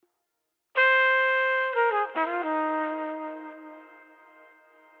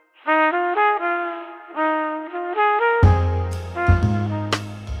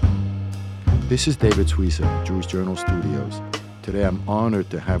This is David Suissa, Jewish Journal Studios. Today I'm honored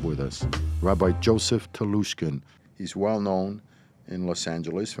to have with us Rabbi Joseph Telushkin. He's well known in Los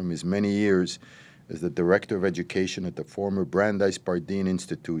Angeles from his many years as the Director of Education at the former Brandeis Bardeen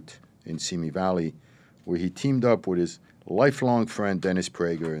Institute in Simi Valley, where he teamed up with his lifelong friend Dennis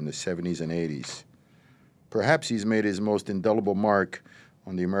Prager in the 70s and 80s. Perhaps he's made his most indelible mark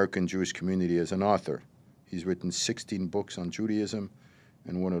on the American Jewish community as an author. He's written 16 books on Judaism,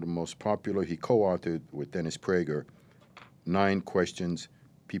 and one of the most popular he co-authored with Dennis Prager, 9 Questions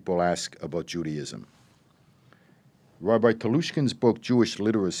People Ask About Judaism. Rabbi Telushkin's book, Jewish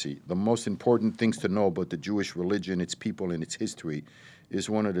Literacy, The Most Important Things to Know About the Jewish Religion, Its People, and Its History, is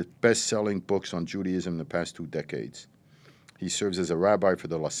one of the best-selling books on Judaism in the past 2 decades. He serves as a rabbi for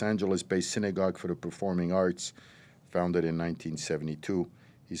the Los Angeles-based Synagogue for the Performing Arts, founded in 1972.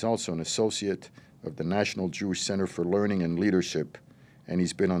 He's also an associate of the National Jewish Center for Learning and Leadership, and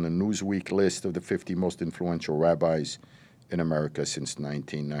he's been on the Newsweek list of the 50 most influential rabbis in America since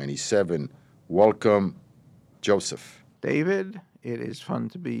 1997. Welcome, Joseph. David, it is fun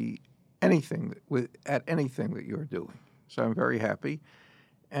to be at anything that you're doing. So I'm very happy.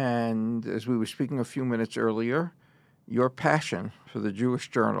 And as we were speaking a few minutes earlier, your passion for the Jewish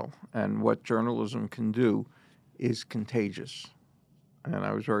Journal and what journalism can do is contagious. And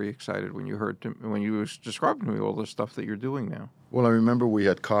I was very excited when you were describing to me all the stuff that you're doing now. Well, I remember we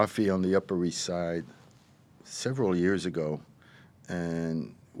had coffee on the Upper East Side several years ago,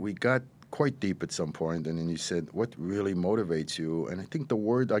 and we got quite deep at some point, and then you said, what really motivates you? And I think the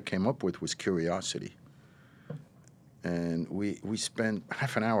word I came up with was curiosity. And we spent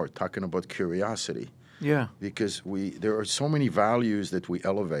half an hour talking about curiosity. Yeah. Because there are so many values that we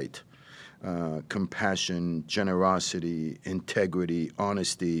elevate. Compassion, generosity, integrity,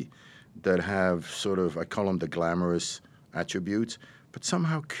 honesty, that have sort of, I call them the glamorous attributes, but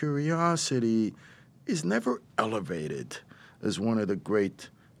somehow curiosity is never elevated as one of the great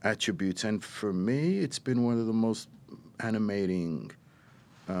attributes. And for me, it's been one of the most animating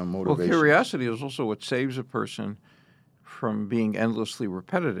motivations. Well, curiosity is also what saves a person from being endlessly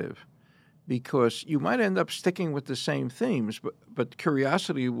repetitive, because you might end up sticking with the same themes, but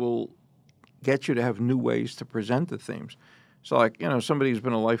curiosity will get you to have new ways to present the themes. So, like, somebody who's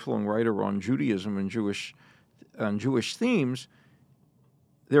been a lifelong writer on Judaism and Jewish themes,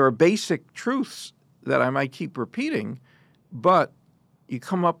 there are basic truths that I might keep repeating, but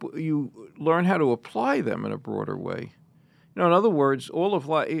you learn how to apply them in a broader way. In other words,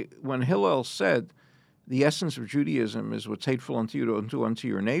 when Hillel said the essence of Judaism is what's hateful unto you to do unto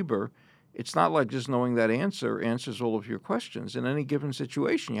your neighbor, it's not like just knowing that answers all of your questions. In any given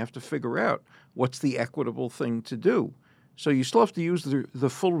situation, you have to figure out what's the equitable thing to do. So you still have to use the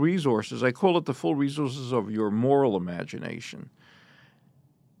full resources. I call it the full resources of your moral imagination.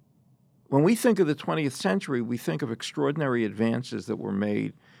 When we think of the 20th century, we think of extraordinary advances that were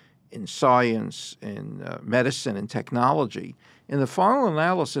made in science, in medicine, and technology. In the final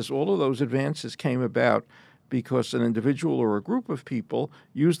analysis, all of those advances came about because an individual or a group of people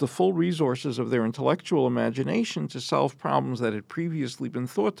used the full resources of their intellectual imagination to solve problems that had previously been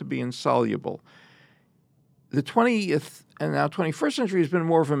thought to be insoluble. The 20th and now 21st century has been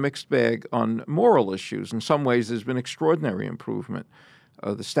more of a mixed bag on moral issues. In some ways, there's been extraordinary improvement.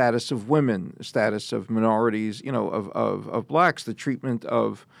 The status of women, the status of minorities, of blacks, the treatment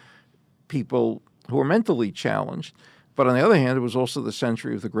of people who are mentally challenged. But on the other hand, it was also the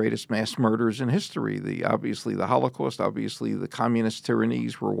century of the greatest mass murders in history. Obviously the Holocaust, obviously the communist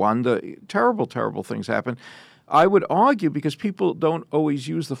tyrannies, Rwanda, terrible, terrible things happened. I would argue because people don't always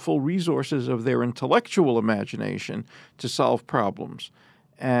use the full resources of their intellectual imagination to solve problems.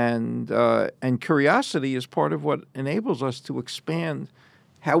 And curiosity is part of what enables us to expand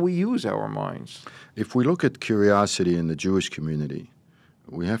how we use our minds. If we look at curiosity in the Jewish community,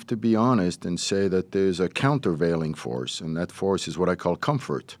 we have to be honest and say that there's a countervailing force, and that force is what I call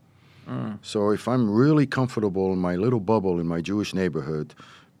comfort. So if I'm really comfortable in my little bubble in my Jewish neighborhood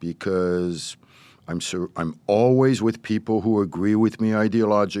because I'm always with people who agree with me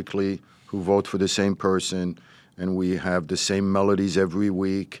ideologically, who vote for the same person, and we have the same melodies every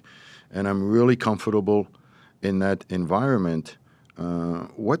week, and I'm really comfortable in that environment,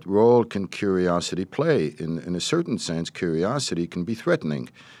 what role can curiosity play? In a certain sense, curiosity can be threatening,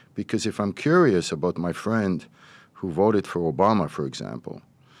 because if I'm curious about my friend who voted for Obama, for example,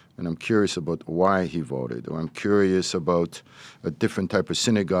 and I'm curious about why he voted, or I'm curious about a different type of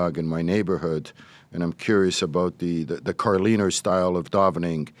synagogue in my neighborhood, and I'm curious about the Karliner style of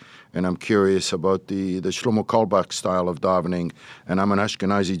davening, and I'm curious about the Shlomo Karlbach style of davening, and I'm an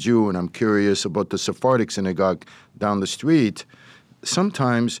Ashkenazi Jew, and I'm curious about the Sephardic synagogue down the street,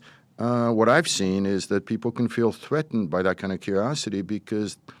 sometimes what I've seen is that people can feel threatened by that kind of curiosity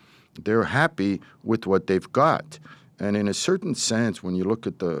because they're happy with what they've got. And in a certain sense, when you look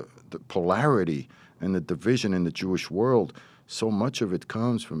at the polarity and the division in the Jewish world, so much of it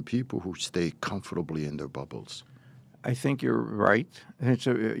comes from people who stay comfortably in their bubbles. I think you're right.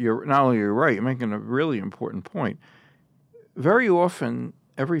 You're not only you're right, you're making a really important point. Very often,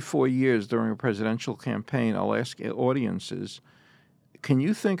 every 4 years during a presidential campaign, I'll ask audiences, can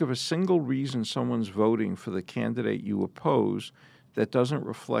you think of a single reason someone's voting for the candidate you oppose that doesn't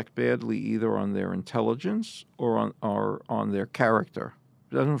reflect badly either on their intelligence or on their character?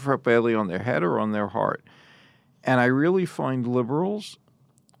 It doesn't reflect badly on their head or on their heart. And I really find liberals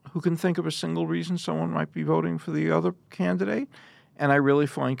who can think of a single reason someone might be voting for the other candidate, and I really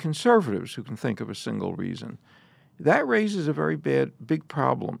find conservatives who can think of a single reason. That raises a very big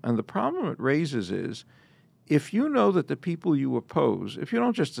problem, and the problem it raises is if you know that the people you oppose, if you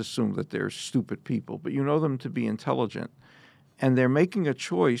don't just assume that they're stupid people, but you know them to be intelligent, and they're making a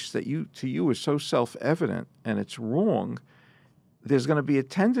choice that to you is so self-evident and it's wrong, there's going to be a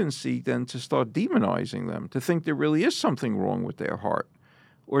tendency then to start demonizing them, to think there really is something wrong with their heart,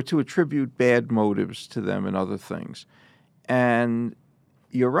 or to attribute bad motives to them and other things. And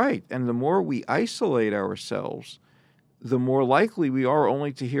you're right. And the more we isolate ourselves, the more likely we are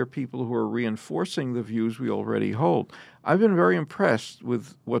only to hear people who are reinforcing the views we already hold. I've been very impressed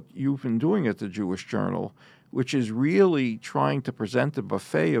with what you've been doing at the Jewish Journal, which is really trying to present a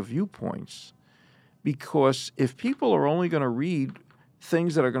buffet of viewpoints. Because if people are only going to read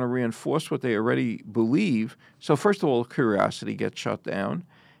things that are going to reinforce what they already believe, so first of all, curiosity gets shut down.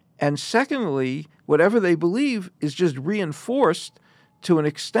 And secondly, whatever they believe is just reinforced to an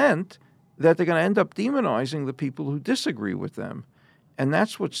extent that they're going to end up demonizing the people who disagree with them. And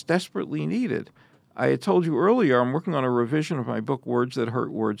that's what's desperately needed. I had told you earlier, I'm working on a revision of my book, Words That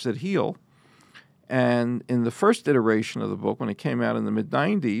Hurt, Words That Heal. And in the first iteration of the book, when it came out in the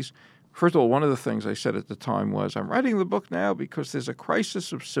mid-90s, first of all, one of the things I said at the time was, I'm writing the book now because there's a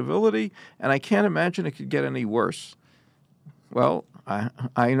crisis of civility, and I can't imagine it could get any worse. Well,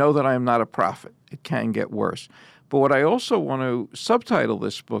 I know that I am not a prophet. It can get worse. But what I also want to subtitle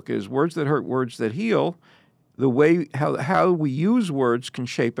this book is Words That Hurt, Words That Heal, the way how we use words can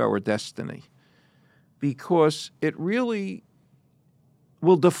shape our destiny. Because it really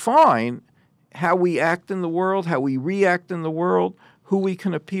will define how we act in the world, how we react in the world, who we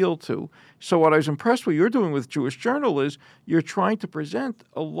can appeal to. So what I was impressed with you're doing with Jewish Journal is you're trying to present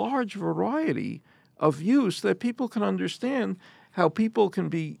a large variety of views so that people can understand how people can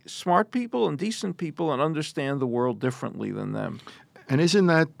be smart people and decent people and understand the world differently than them. And isn't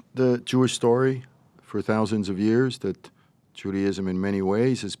that the Jewish story for thousands of years, that Judaism in many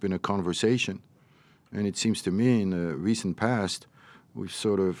ways has been a conversation? And it seems to me in the recent past, we've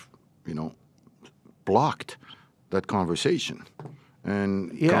sort of, blocked that conversation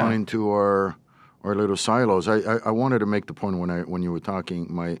and gone into our little silos. I wanted to make the point when you were talking,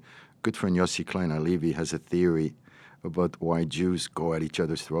 my good friend Yossi Klein Halevi has a theory about why Jews go at each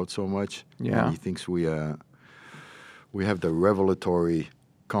other's throats so much. Yeah. And he thinks we have the revelatory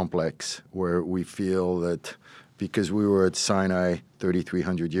complex where we feel that because we were at Sinai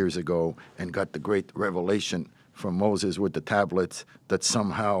 3,300 years ago and got the great revelation from Moses with the tablets, that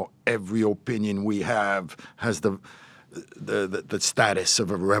somehow every opinion we have has the status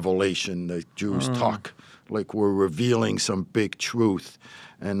of a revelation. The Jews talk like we're revealing some big truth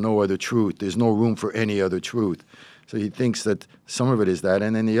and no other truth. There's no room for any other truth. So he thinks that some of it is that.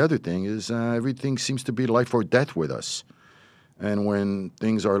 And then the other thing is everything seems to be life or death with us. And when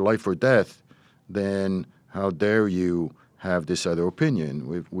things are life or death, then how dare you have this other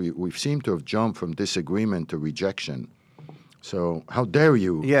opinion? We've seemed to have jumped from disagreement to rejection. So how dare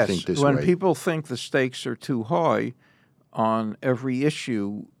you think this way? When people think the stakes are too high on every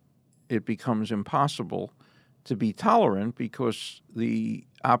issue, it becomes impossible to be tolerant because the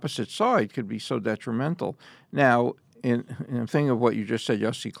opposite side could be so detrimental. Now, in thinking of what you just said,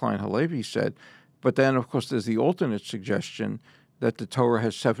 Yossi Klein Halevi said, but then, of course, there's the alternate suggestion that the Torah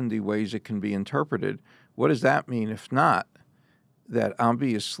has 70 ways it can be interpreted. What does that mean if not that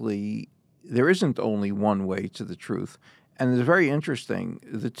obviously there isn't only one way to the truth? And it's very interesting.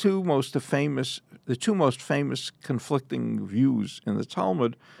 The two most famous conflicting views in the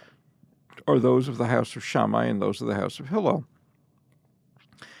Talmud are those of the house of Shammai and those of the house of Hillel.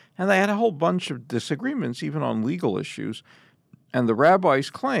 And they had a whole bunch of disagreements, even on legal issues. And the rabbis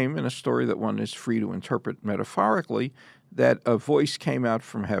claim, in a story that one is free to interpret metaphorically, that a voice came out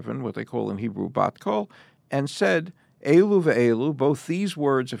from heaven, what they call in Hebrew bat kol, and said, Elu ve'elu, both these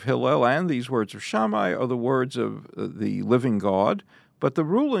words of Hillel and these words of Shammai are the words of the living God. But the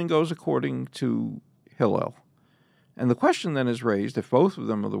ruling goes according to Hillel. And the question then is raised, if both of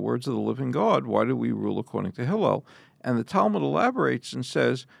them are the words of the living God, why do we rule according to Hillel? And the Talmud elaborates and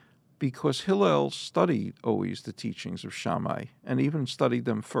says, because Hillel studied always the teachings of Shammai, and even studied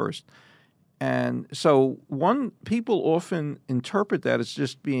them first. And so people often interpret that as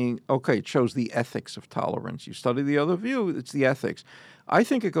just being, okay, it shows the ethics of tolerance. You study the other view, it's the ethics. I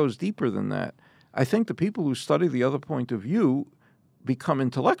think it goes deeper than that. I think the people who study the other point of view become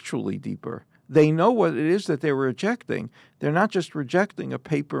intellectually deeper. They know what it is that they're rejecting. They're not just rejecting a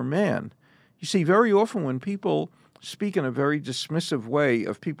paper man. You see, very often when people speak in a very dismissive way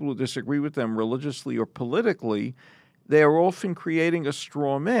of people who disagree with them religiously or politically, they are often creating a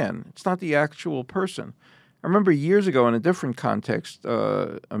straw man. It's not the actual person. I remember years ago in a different context,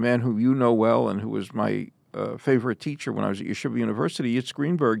 a man who you know well and who was my favorite teacher when I was at Yeshiva University, Yitz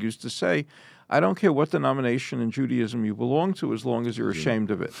Greenberg, used to say, I don't care what denomination in Judaism you belong to as long as you're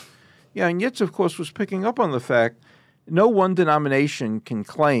ashamed of it. Yeah, and Yitz, of course, was picking up on the fact no one denomination can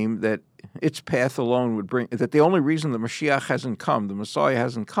claim that its path alone would bring, that the only reason the Mashiach hasn't come, the Messiah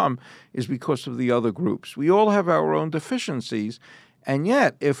hasn't come, is because of the other groups. We all have our own deficiencies, and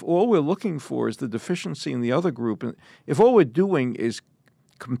yet, if all we're looking for is the deficiency in the other group, and if all we're doing is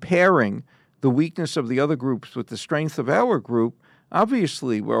comparing the weakness of the other groups with the strength of our group,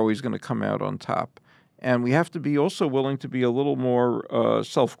 obviously we're always going to come out on top. And we have to be also willing to be a little more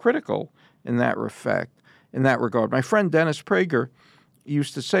self-critical in that regard. My friend Dennis Prager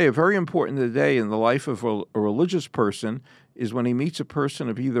used to say a very important day in the life of a religious person is when he meets a person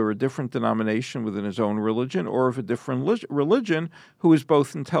of either a different denomination within his own religion or of a different religion who is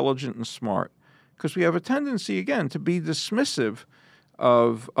both intelligent and smart. Because we have a tendency, again, to be dismissive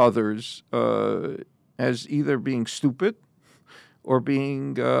of others as either being stupid or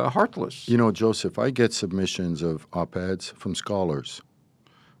being heartless. You know, Joseph, I get submissions of op-eds from scholars,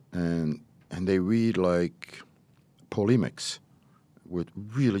 and they read like polemics with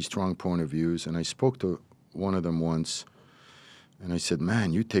really strong point of views. And I spoke to one of them once, and I said,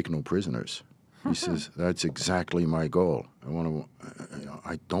 man, you take no prisoners. He says, that's exactly my goal.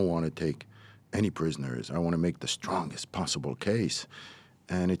 I don't want to take any prisoners. I want to make the strongest possible case.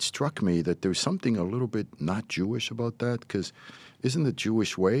 And it struck me that there's something a little bit not Jewish about that, because isn't the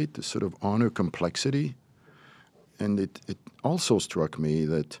Jewish way to sort of honor complexity? And it also struck me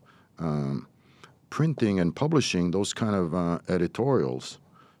that printing and publishing those kind of editorials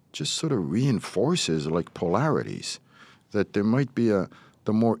just sort of reinforces like polarities, that there might be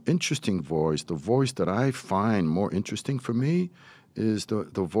the more interesting voice, the voice that I find more interesting for me is the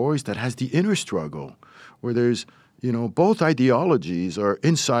voice that has the inner struggle, where there's, you know, both ideologies are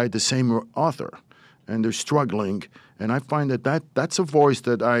inside the same author, and they're struggling. And I find that's a voice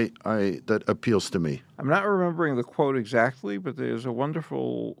that that appeals to me. I'm not remembering the quote exactly, but there's a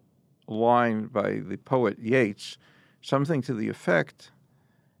wonderful line by the poet Yeats, something to the effect,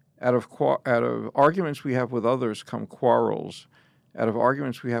 out of arguments we have with others come quarrels, out of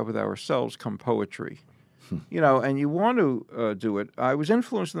arguments we have with ourselves come poetry. You know, and you want to do it. I was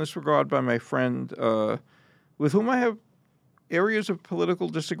influenced in this regard by my friend with whom I have areas of political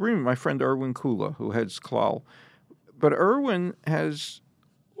disagreement, my friend Erwin Kula, who heads Klal. But Erwin has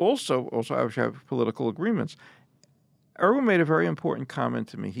also have political agreements. Erwin made a very important comment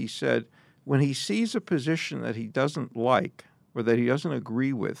to me. He said, when he sees a position that he doesn't like or that he doesn't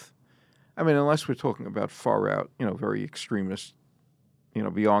agree with, I mean, unless we're talking about far out, you know, very extremist, you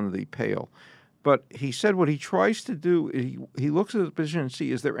know, beyond the pale. But he said what he tries to do, he looks at the position and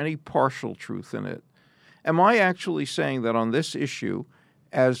see, is there any partial truth in it? Am I actually saying that on this issue,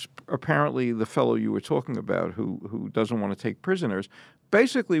 as apparently the fellow you were talking about who doesn't want to take prisoners,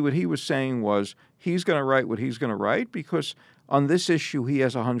 basically what he was saying was he's going to write what he's going to write because on this issue he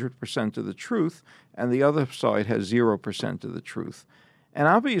has 100% of the truth and the other side has 0% of the truth. And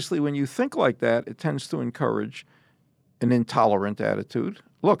obviously when you think like that, it tends to encourage an intolerant attitude.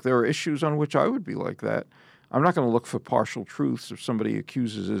 Look, there are issues on which I would be like that. I'm not going to look for partial truths if somebody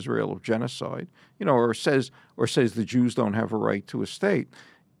accuses Israel of genocide, you know, or says the Jews don't have a right to a state.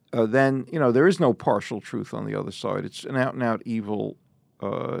 Then, you know, there is no partial truth on the other side. It's an out-and-out evil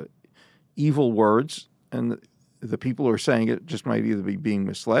words, and the people who are saying it just might either be being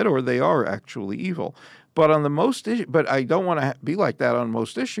misled or they are actually evil. But on but I don't want to be like that on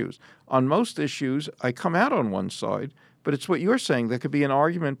most issues. On most issues, I come out on one side. But it's what you're saying. There could be an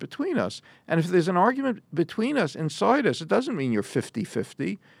argument between us. And if there's an argument between us, inside us, it doesn't mean you're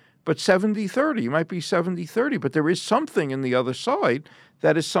 50-50, but 70-30. You might be 70-30, but there is something in the other side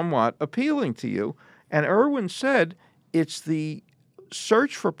that is somewhat appealing to you. And Erwin said it's the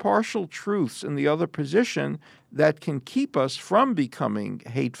search for partial truths in the other position that can keep us from becoming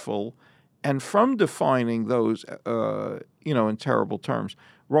hateful and from defining those, in terrible terms.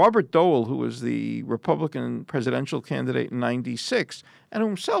 Robert Dole, who was the Republican presidential candidate in '96 and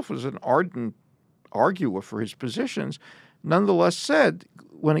himself was an ardent arguer for his positions, nonetheless said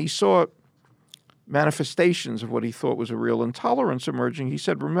when he saw manifestations of what he thought was a real intolerance emerging, he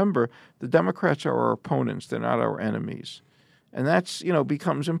said, remember, the Democrats are our opponents, they're not our enemies. And that's,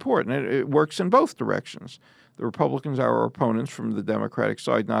 becomes important. It works in both directions. The Republicans are our opponents from the Democratic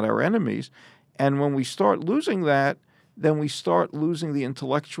side, not our enemies. And when we start losing that, then we start losing the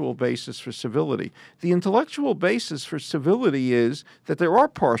intellectual basis for civility. The intellectual basis for civility is that there are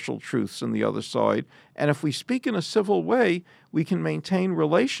partial truths on the other side, and if we speak in a civil way, we can maintain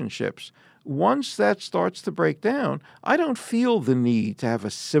relationships. Once that starts to break down, I don't feel the need to have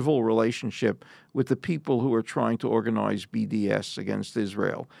a civil relationship with the people who are trying to organize BDS against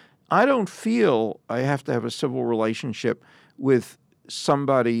Israel. I don't feel I have to have a civil relationship with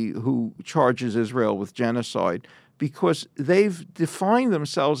somebody who charges Israel with genocide, because they've defined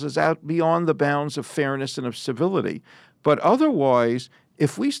themselves as out beyond the bounds of fairness and of civility. But otherwise,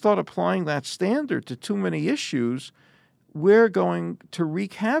 if we start applying that standard to too many issues, we're going to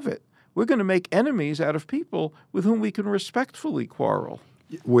wreak havoc. We're going to make enemies out of people with whom we can respectfully quarrel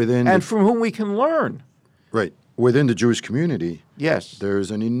and from whom we can learn. Right. Within the Jewish community, yes,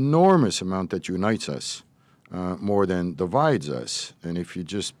 there's an enormous amount that unites us. More than divides us. And if you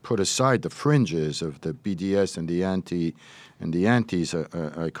just put aside the fringes of the BDS and the antis,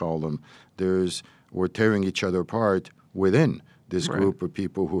 I call them, we're tearing each other apart within this group of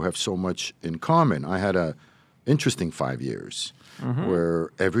people who have so much in common. I had a interesting 5 years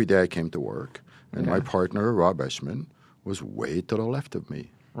where every day I came to work, and my partner, Rob Eshman, was way to the left of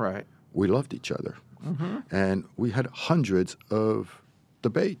me. Right. We loved each other. And we had hundreds of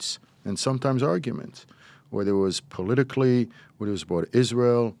debates and sometimes arguments, whether it was politically, whether it was about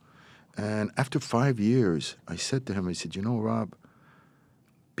Israel. And after 5 years, I said to him, I said, Rob,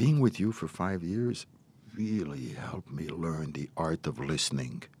 being with you for 5 years really helped me learn the art of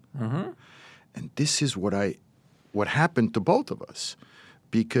listening. And this is what happened to both of us.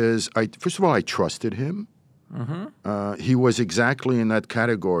 Because, first of all, I trusted him. He was exactly in that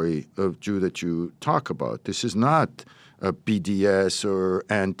category of Jew that you talk about. This is not a BDS or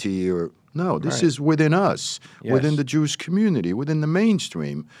anti or... No, this is within us, within the Jewish community, within the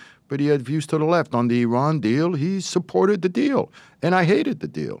mainstream. But he had views to the left. On the Iran deal, he supported the deal, and I hated the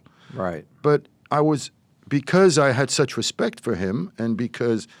deal. Right. But because I had such respect for him and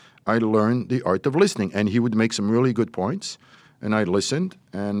because I learned the art of listening, and he would make some really good points, and I listened,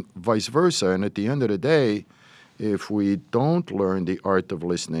 and vice versa. And at the end of the day, if we don't learn the art of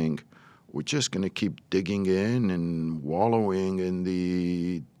listening, we're just going to keep digging in and wallowing in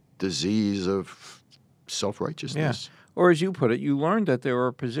the disease of self-righteousness. Yeah. Or as you put it, you learned that there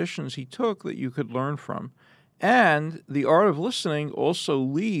are positions he took that you could learn from. And the art of listening also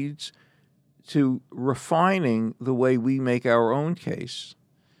leads to refining the way we make our own case.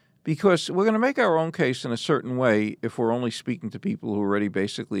 Because we're going to make our own case in a certain way if we're only speaking to people who already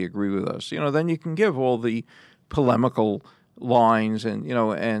basically agree with us. Then you can give all the polemical lines and,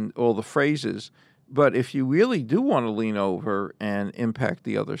 and all the phrases. But if you really do want to lean over and impact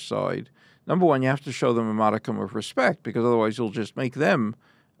the other side, number one, you have to show them a modicum of respect, because otherwise you'll just make them,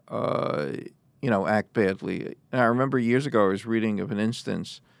 act badly. And I remember years ago I was reading of an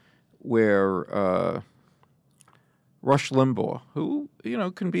instance where Rush Limbaugh, who,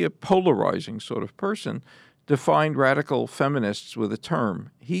 can be a polarizing sort of person, defined radical feminists with a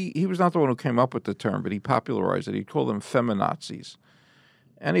term. He was not the one who came up with the term, but he popularized it. He called them feminazis.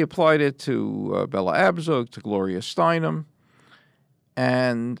 And he applied it to Bella Abzug, to Gloria Steinem.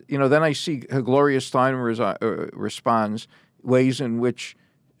 And, then I see Gloria Steinem responds ways in which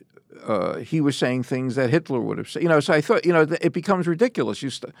he was saying things that Hitler would have said. So I thought, it becomes ridiculous.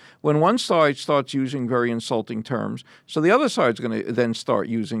 When one side starts using very insulting terms, so the other side's going to then start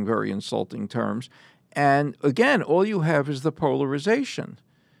using very insulting terms. And again, all you have is the polarization.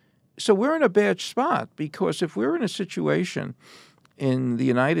 So we're in a bad spot, because if we're in a situation in the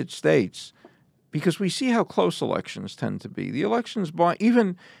United States, because we see how close elections tend to be. The elections,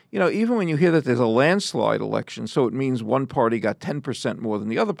 even when you hear that there's a landslide election, so it means one party got 10% more than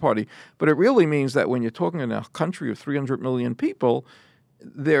the other party, but it really means that when you're talking in a country of 300 million people,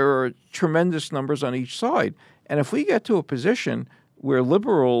 there are tremendous numbers on each side. And if we get to a position where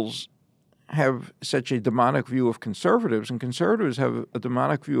liberals have such a demonic view of conservatives and conservatives have a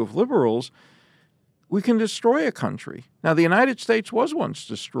demonic view of liberals, we can destroy a country. Now, the United States was once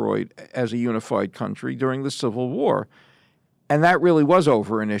destroyed as a unified country during the Civil War. And that really was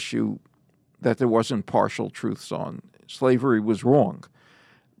over an issue that there wasn't partial truths on. Slavery was wrong.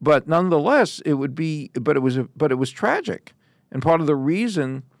 But nonetheless, it was tragic. And part of the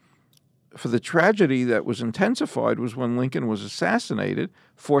reason for the tragedy that was intensified was when Lincoln was assassinated.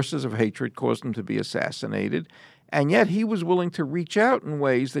 Forces of hatred caused him to be assassinated. And yet he was willing to reach out in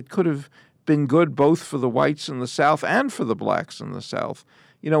ways that could have been good both for the whites in the South and for the blacks in the South.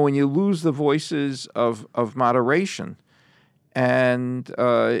 When you lose the voices of moderation, and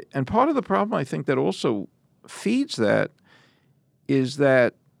part of the problem I think that also feeds that is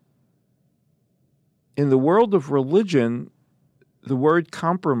that in the world of religion, the word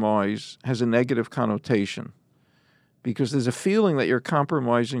compromise has a negative connotation because there's a feeling that you're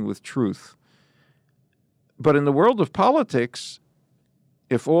compromising with truth. But in the world of politics,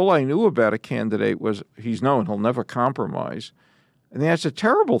 if all I knew about a candidate was he's known he'll never compromise, I think that's a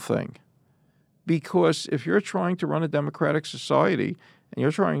terrible thing. Because if you're trying to run a democratic society and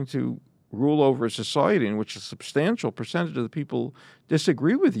you're trying to rule over a society in which a substantial percentage of the people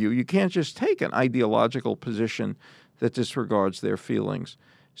disagree with you, you can't just take an ideological position that disregards their feelings.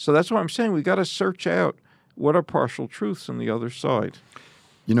 So that's why I'm saying we got to search out what are partial truths on the other side.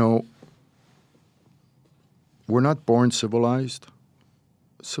 We're not born civilized.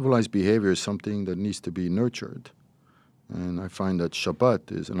 Civilized behavior is something that needs to be nurtured. And I find that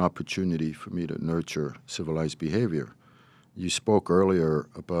Shabbat is an opportunity for me to nurture civilized behavior. You spoke earlier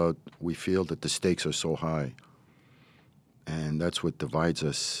about we feel that the stakes are so high. And that's what divides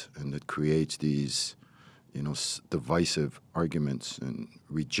us and that creates these, divisive arguments and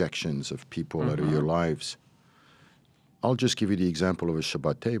rejections of people out of your lives. I'll just give you the example of a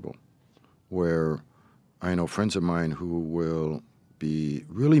Shabbat table where I know friends of mine who will be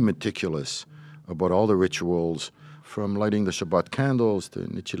really meticulous about all the rituals from lighting the Shabbat candles to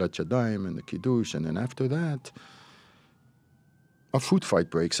Nitzilat Yadayim and the Kiddush, and then after that, a food fight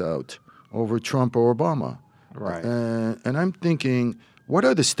breaks out over Trump or Obama. Right. And I'm thinking, what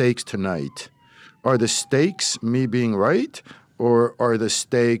are the stakes tonight? Are the stakes me being right, or are the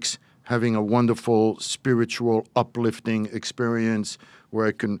stakes having a wonderful spiritual uplifting experience where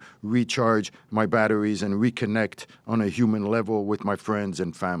I can recharge my batteries and reconnect on a human level with my friends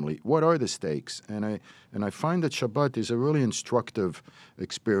and family? What are the stakes? And I find that Shabbat is a really instructive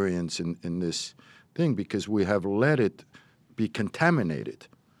experience in this thing because we have let it be contaminated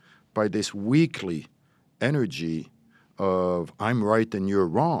by this weekly energy of I'm right and you're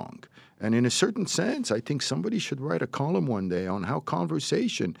wrong. And in a certain sense, I think somebody should write a column one day on how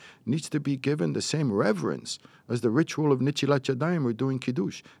conversation needs to be given the same reverence as the ritual of Nitzilat Yadayim or doing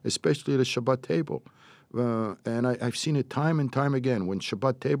Kiddush, especially the Shabbat table. And I've seen it time and time again when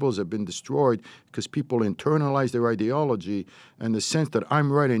Shabbat tables have been destroyed because people internalize their ideology and the sense that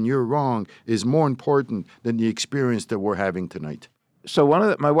I'm right and you're wrong is more important than the experience that we're having tonight. So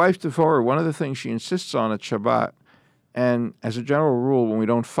my wife, Devorah, one of the things she insists on at Shabbat, and as a general rule, when we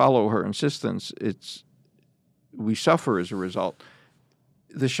don't follow her insistence, we suffer as a result.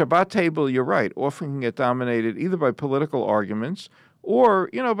 The Shabbat table, you're right, often can get dominated either by political arguments or,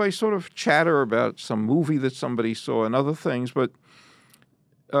 by sort of chatter about some movie that somebody saw and other things, but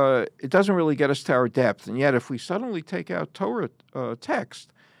it doesn't really get us to our depth. And yet, if we suddenly take out Torah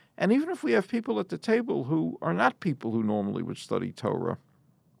text, and even if we have people at the table who are not people who normally would study Torah,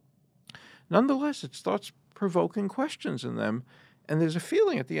 nonetheless, it starts provoking questions in them. And there's a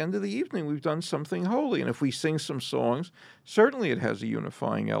feeling at the end of the evening we've done something holy. And if we sing some songs, certainly it has a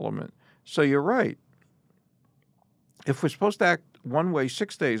unifying element. So you're right. If we're supposed to act one way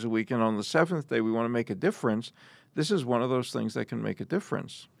 6 days a week and on the seventh day we want to make a difference, this is one of those things that can make a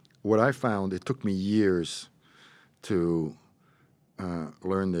difference. What I found, it took me years to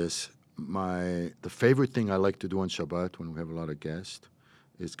learn this. The favorite thing I like to do on Shabbat when we have a lot of guests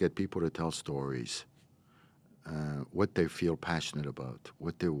is get people to tell stories. What they feel passionate about,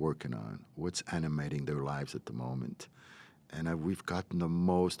 what they're working on, what's animating their lives at the moment. And we've gotten the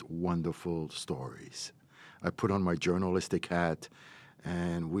most wonderful stories. I put on my journalistic hat,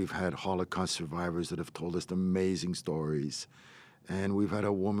 and we've had Holocaust survivors that have told us amazing stories. And we've had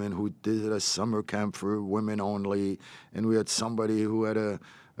a woman who did a summer camp for women only, and we had somebody who had a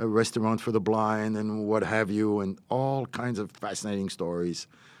restaurant for the blind and what have you, and all kinds of fascinating stories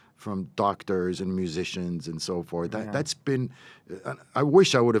from doctors and musicians and so forth. That's been, I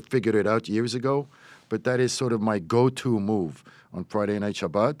wish I would have figured it out years ago, but that is sort of my go-to move on Friday night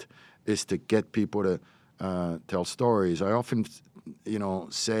Shabbat, is to get people to tell stories. I often,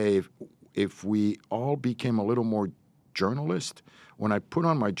 say if we all became a little more journalist, when I put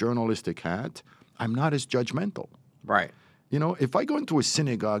on my journalistic hat, I'm not as judgmental. Right. If I go into a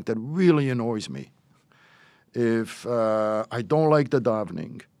synagogue that really annoys me, If I don't like the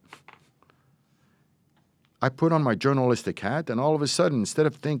davening, I put on my journalistic hat, and all of a sudden, instead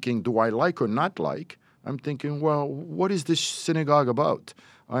of thinking, do I like or not like, I'm thinking, well, what is this synagogue about?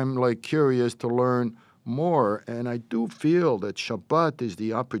 I'm like curious to learn more, and I do feel that Shabbat is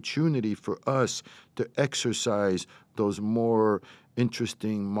the opportunity for us to exercise those more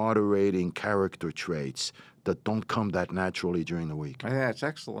interesting, moderating character traits that don't come that naturally during the week. I think that's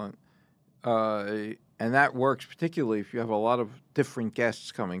excellent. And that works particularly if you have a lot of different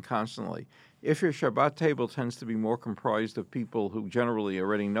guests coming constantly. If your Shabbat table tends to be more comprised of people who generally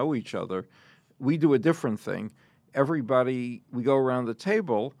already know each other, we do a different thing. We go around the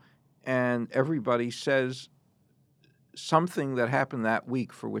table, and everybody says something that happened that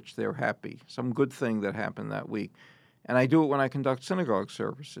week for which they're happy, some good thing that happened that week. And I do it when I conduct synagogue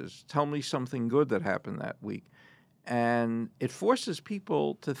services. Tell me something good that happened that week. And it forces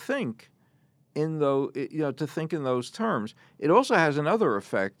people to think in those terms. It also has another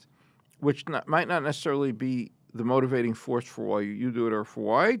effect, which might not necessarily be the motivating force for why you do it or for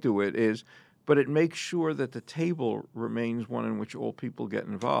why I do it, but it makes sure that the table remains one in which all people get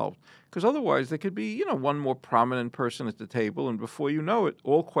involved. Because otherwise there could be, one more prominent person at the table, and before you know it,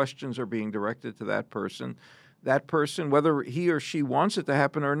 all questions are being directed to that person. That person, whether he or she wants it to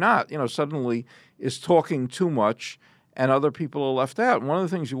happen or not, suddenly is talking too much, and other people are left out. And one of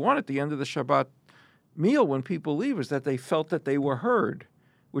the things you want at the end of the Shabbat meal when people leave is that they felt that they were heard,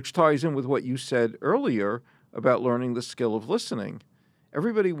 which ties in with what you said earlier about learning the skill of listening.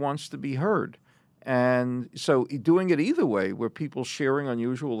 Everybody wants to be heard. And so doing it either way, where people sharing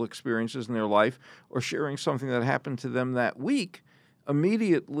unusual experiences in their life or sharing something that happened to them that week,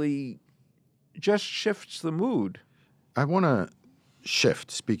 immediately just shifts the mood. I want to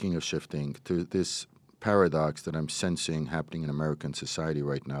shift, speaking of shifting, to this paradox that I'm sensing happening in American society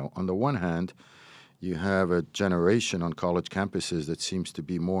right now. On the one hand, you have a generation on college campuses that seems to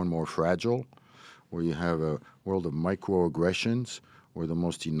be more and more fragile, where you have a world of microaggressions, where the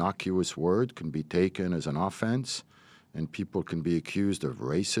most innocuous word can be taken as an offense, and people can be accused of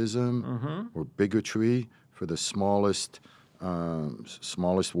racism or bigotry for the smallest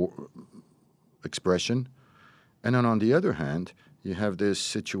expression. And then on the other hand, you have this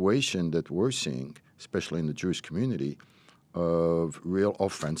situation that we're seeing, especially in the Jewish community, of real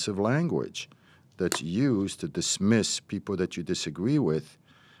offensive language that's used to dismiss people that you disagree with.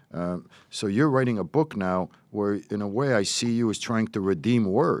 So you're writing a book now where, in a way, I see you as trying to redeem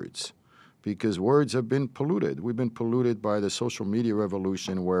words, because words have been polluted. We've been polluted by the social media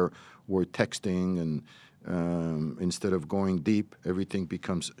revolution, where we're texting and instead of going deep, everything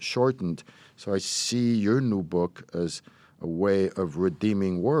becomes shortened. So I see your new book as a way of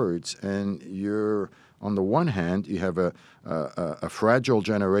redeeming words. And you're, on the one hand, you have a fragile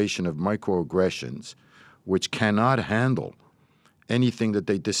generation of microaggressions which cannot handle anything that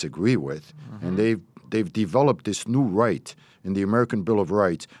they disagree with. And they've developed this new right in the American Bill of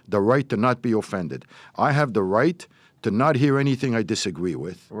Rights, the right to not be offended. I have the right to not hear anything I disagree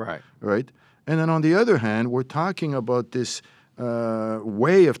with. Right. Right? And then on the other hand, we're talking about this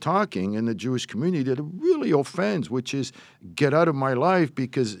way of talking in the Jewish community that really offends, which is get out of my life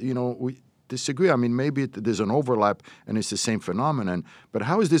because, we disagree. I mean, maybe there's an overlap and it's the same phenomenon, but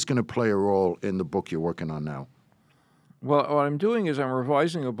how is this going to play a role in the book you're working on now? Well, what I'm doing is I'm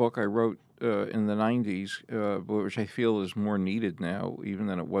revising a book I wrote in the 90s, which I feel is more needed now even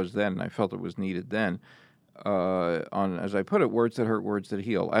than it was then, and I felt it was needed then. On, as I put it, words that hurt, words that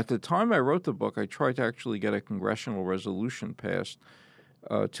heal. At the time I wrote the book, I tried to actually get a congressional resolution passed.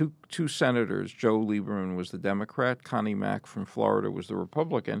 Two senators, Joe Lieberman was the Democrat, Connie Mack from Florida was the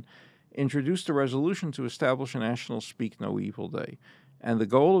Republican, introduced a resolution to establish a National Speak No Evil Day. And the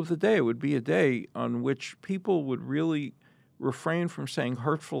goal of the day would be a day on which people would really refrain from saying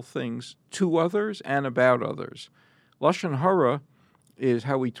hurtful things to others and about others. Lashon Hara is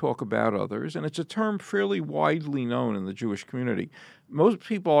how we talk about others, and it's a term fairly widely known in the Jewish community. Most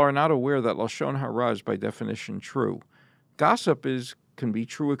people are not aware that Lashon Hara is by definition true. Gossip can be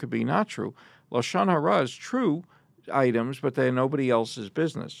true, it could be not true. Lashon Hara is true items, but they're nobody else's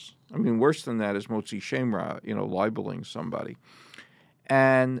business. I mean, worse than that is Motzi Shem Ra, libeling somebody.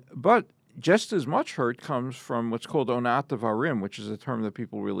 But just as much hurt comes from what's called onat devarim, which is a term that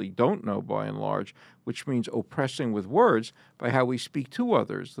people really don't know by and large, which means oppressing with words by how we speak to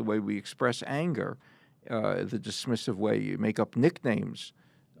others, the way we express anger, the dismissive way you make up nicknames,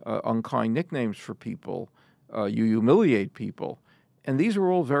 unkind nicknames for people, you humiliate people. And these are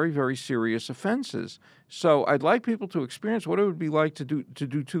all very, very serious offenses. So I'd like people to experience what it would be like to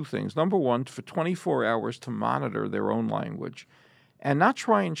do two things. Number one, for 24 hours to monitor their own language and not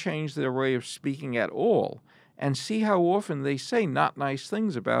try and change their way of speaking at all, and see how often they say not nice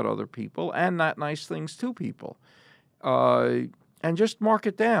things about other people and not nice things to people. And just mark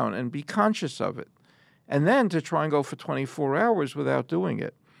it down and be conscious of it. And then to try and go for 24 hours without doing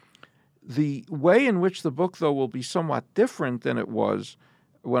it. The way in which the book, though, will be somewhat different than it was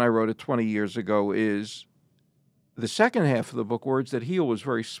when I wrote it 20 years ago is the second half of the book, Words That Heal, was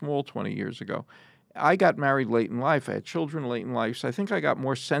very small 20 years ago. I got married late in life. I had children late in life, so I think I got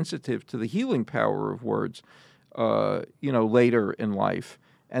more sensitive to the healing power of words, later in life.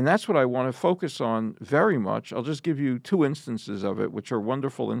 And that's what I want to focus on very much. I'll just give you two instances of it, which are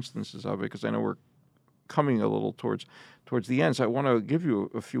wonderful instances of it, because I know we're coming a little towards the end. So I want to give you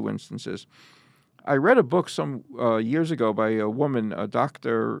a few instances. I read a book some years ago by a woman,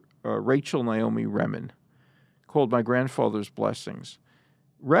 Dr. Rachel Naomi Remen, called My Grandfather's Blessings.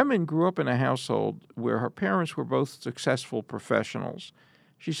 Remen grew up in a household where her parents were both successful professionals.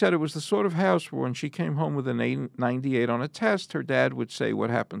 She said it was the sort of house where when she came home with a 98 on a test, her dad would say what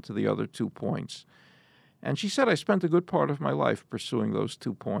happened to the other 2 points. And she said, I spent a good part of my life pursuing those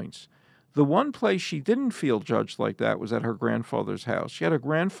 2 points. The one place she didn't feel judged like that was at her grandfather's house. She had a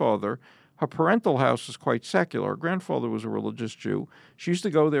grandfather. Her parental house was quite secular. Her grandfather was a religious Jew. She used to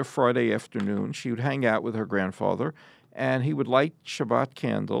go there Friday afternoon. She would hang out with her grandfather, and he would light Shabbat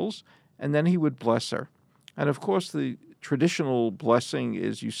candles, and then he would bless her. And, of course, the traditional blessing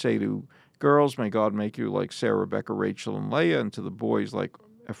is you say to girls, may God make you like Sarah, Rebecca, Rachel, and Leah, and to the boys like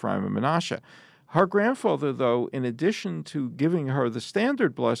Ephraim and Manasseh. Her grandfather, though, in addition to giving her the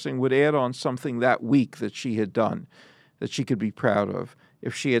standard blessing, would add on something that week that she had done that she could be proud of.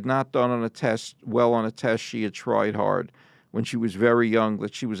 If she had not done on a test, she had tried hard. When she was very young,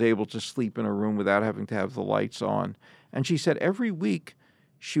 that she was able to sleep in a room without having to have the lights on. And she said every week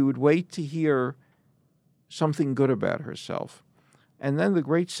she would wait to hear something good about herself. And then the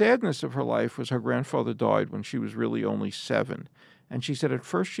great sadness of her life was her grandfather died when she was really only 7. And she said at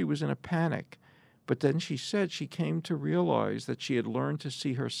first she was in a panic. But then she said she came to realize that she had learned to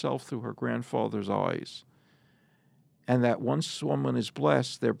see herself through her grandfather's eyes. And that once someone is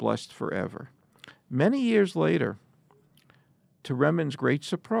blessed, they're blessed forever. Many years later, to Remen's great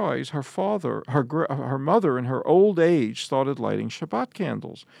surprise, her mother in her old age started lighting Shabbat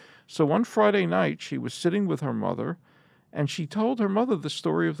candles. So one Friday night, she was sitting with her mother, and she told her mother the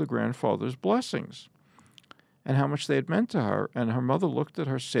story of the grandfather's blessings and how much they had meant to her. And her mother looked at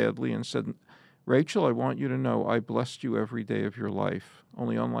her sadly and said, Rachel, I want you to know I blessed you every day of your life.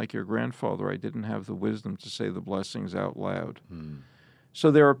 Only unlike your grandfather, I didn't have the wisdom to say the blessings out loud. So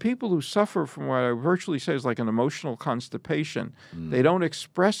there are people who suffer from what I virtually say is like an emotional constipation. They don't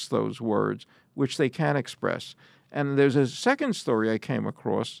express those words, which they can express. And there's a second story I came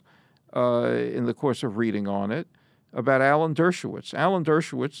across in the course of reading on it about Alan Dershowitz. Alan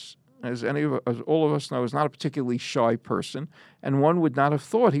Dershowitz, as all of us know, is not a particularly shy person, and one would not have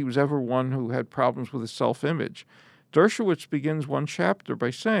thought he was ever one who had problems with his self-image. Dershowitz begins one chapter by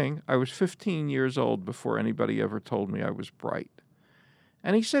saying, I was 15 years old before anybody ever told me I was bright.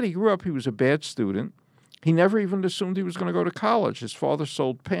 And he said he grew up, he was a bad student. He never even assumed he was going to go to college. His father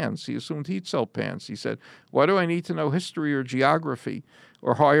sold pants. He assumed he'd sell pants. He said, why do I need to know history or geography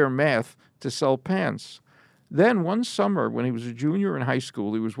or higher math to sell pants? Then one summer when he was a junior in high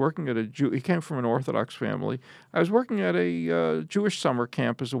school, he was working at he came from an Orthodox family. I was working at a Jewish summer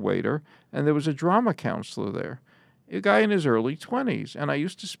camp as a waiter, and there was a drama counselor there, a guy in his early 20s, and I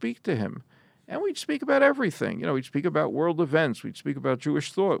used to speak to him. And we'd speak about everything. We'd speak about world events. We'd speak about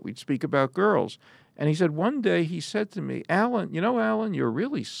Jewish thought. We'd speak about girls. And he said, one day he said to me, Alan, Alan, you're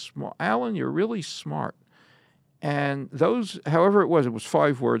really smart. Alan, you're really smart. And those, however it was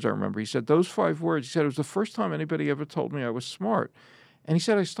 5 words, I remember. He said, those 5 words, he said, it was the first time anybody ever told me I was smart. And he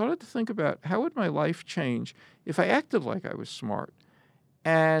said, I started to think about how would my life change if I acted like I was smart.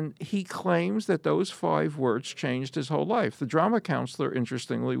 And he claims that those 5 words changed his whole life. The drama counselor,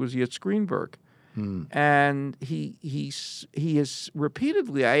 interestingly, was Yitz Greenberg. And he has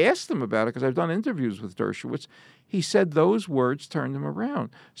repeatedly, I asked him about it because I've done interviews with Dershowitz, he said those words turned him around.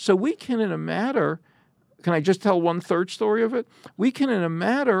 So we can, in a matter, can I just tell 1/3 story of it? We can, in a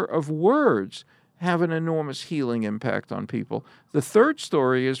matter of words, have an enormous healing impact on people. The third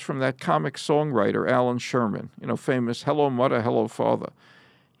story is from that comic songwriter, Alan Sherman, famous Hello Mother, Hello Father.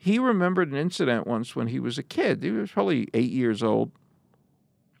 He remembered an incident once when he was a kid. He was probably 8 years old.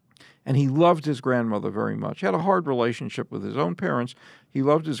 And he loved his grandmother very much. He had a hard relationship with his own parents. He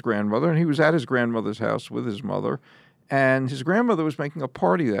loved his grandmother, and he was at his grandmother's house with his mother. And his grandmother was making a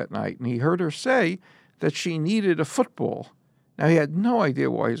party that night, and he heard her say that she needed a football. Now, he had no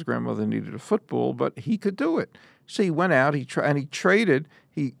idea why his grandmother needed a football, but he could do it. So he went out, he traded.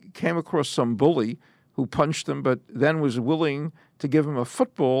 He came across some bully who punched him, but then was willing to give him a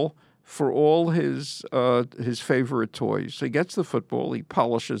football for all his favorite toys. So he gets the football, he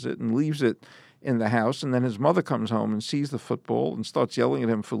polishes it and leaves it in the house, and then his mother comes home and sees the football and starts yelling at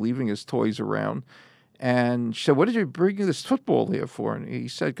him for leaving his toys around. And she said, "What did you bring this football here for?" And he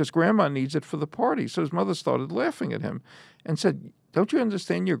said, "Because Grandma needs it for the party." So his mother started laughing at him and said, "Don't you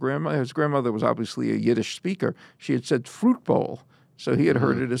understand your grandma?" His grandmother was obviously a Yiddish speaker. She had said fruit bowl. So he had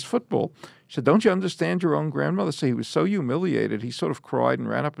heard it as football. She said, "Don't you understand your own grandmother?" So he was so humiliated, he sort of cried and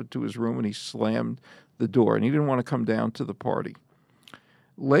ran up into his room and he slammed the door. And he didn't want to come down to the party.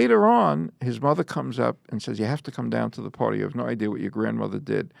 Later on, his mother comes up and says, "You have to come down to the party. You have no idea what your grandmother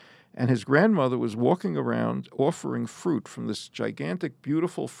did." And his grandmother was walking around offering fruit from this gigantic,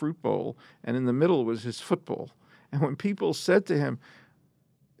 beautiful fruit bowl, and in the middle was his football. And when people said to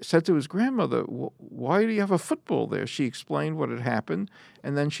his grandmother, "Why do you have a football there?" she explained what had happened,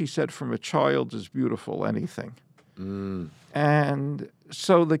 and then she said, "From a child is beautiful anything." And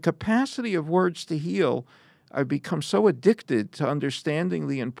so the capacity of words to heal, I've become so addicted to understanding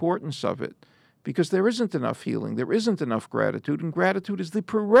the importance of it, because there isn't enough healing, there isn't enough gratitude, and gratitude is the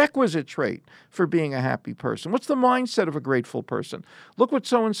prerequisite trait for being a happy person. What's the mindset of a grateful person? Look what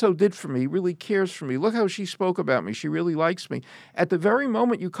so-and-so did for me, he really cares for me. Look how she spoke about me, she really likes me. At the very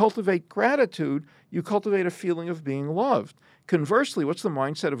moment you cultivate gratitude, you cultivate a feeling of being loved. Conversely, what's the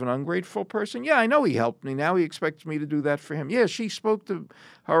mindset of an ungrateful person? Yeah, I know he helped me. Now he expects me to do that for him. Yeah, she spoke to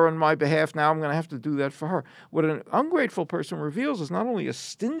her on my behalf. Now I'm going to have to do that for her. What an ungrateful person reveals is not only a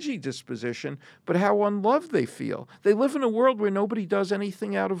stingy disposition, but how unloved they feel. They live in a world where nobody does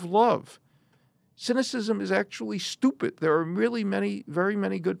anything out of love. Cynicism is actually stupid. There are really very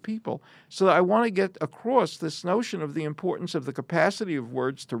many good people. So I want to get across this notion of the importance of the capacity of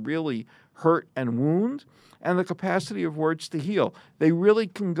words to really hurt and wound, and the capacity of words to heal. They really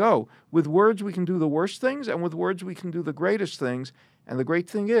can go. With words, we can do the worst things, and with words, we can do the greatest things. And the great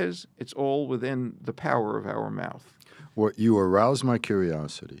thing is, it's all within the power of our mouth. Well, you arouse my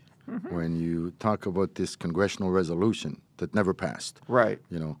curiosity when you talk about this congressional resolution that never passed. Right.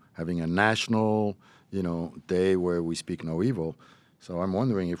 Having a national, day where we speak no evil. So I'm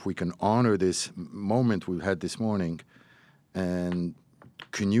wondering if we can honor this moment we've had this morning. And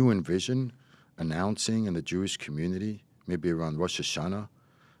can you envision announcing in the Jewish community, maybe around Rosh Hashanah,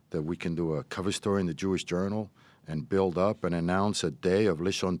 that we can do a cover story in the Jewish Journal and build up and announce a day of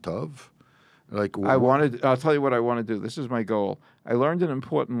Lishon Tov? I'll tell you what I want to do. This is my goal. I learned an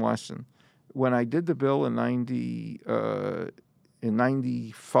important lesson. When I did the bill in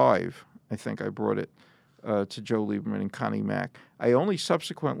 95, I think I brought it to Joe Lieberman and Connie Mack. I only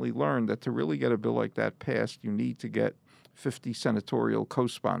subsequently learned that to really get a bill like that passed, you need to get 50 senatorial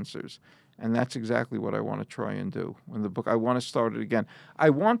co-sponsors. And that's exactly what I want to try and do in the book. I want to start it again.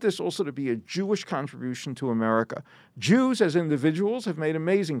 I want this also to be a Jewish contribution to America. Jews as individuals have made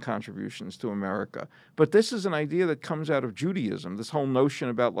amazing contributions to America. But this is an idea that comes out of Judaism, this whole notion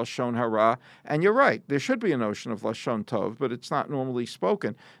about Lashon Hara. And you're right, there should be a notion of Lashon Tov, but it's not normally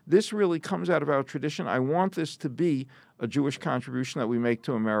spoken. This really comes out of our tradition. I want this to be a Jewish contribution that we make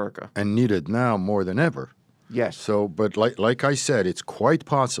to America. And needed now more than ever. Yes. So, but like I said, it's quite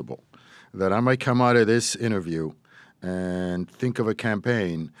possible that I might come out of this interview and think of a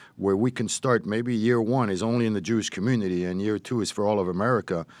campaign where we can start. Maybe year one is only in the Jewish community and year two is for all of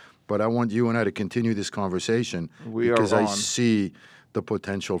America. But I want you and I to continue this conversation because I see the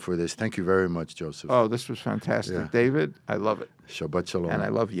potential for this. Thank you very much, Joseph. Oh, this was fantastic. Yeah. David, I love it. Shabbat shalom. And I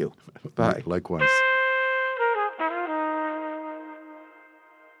love you. Bye. Likewise.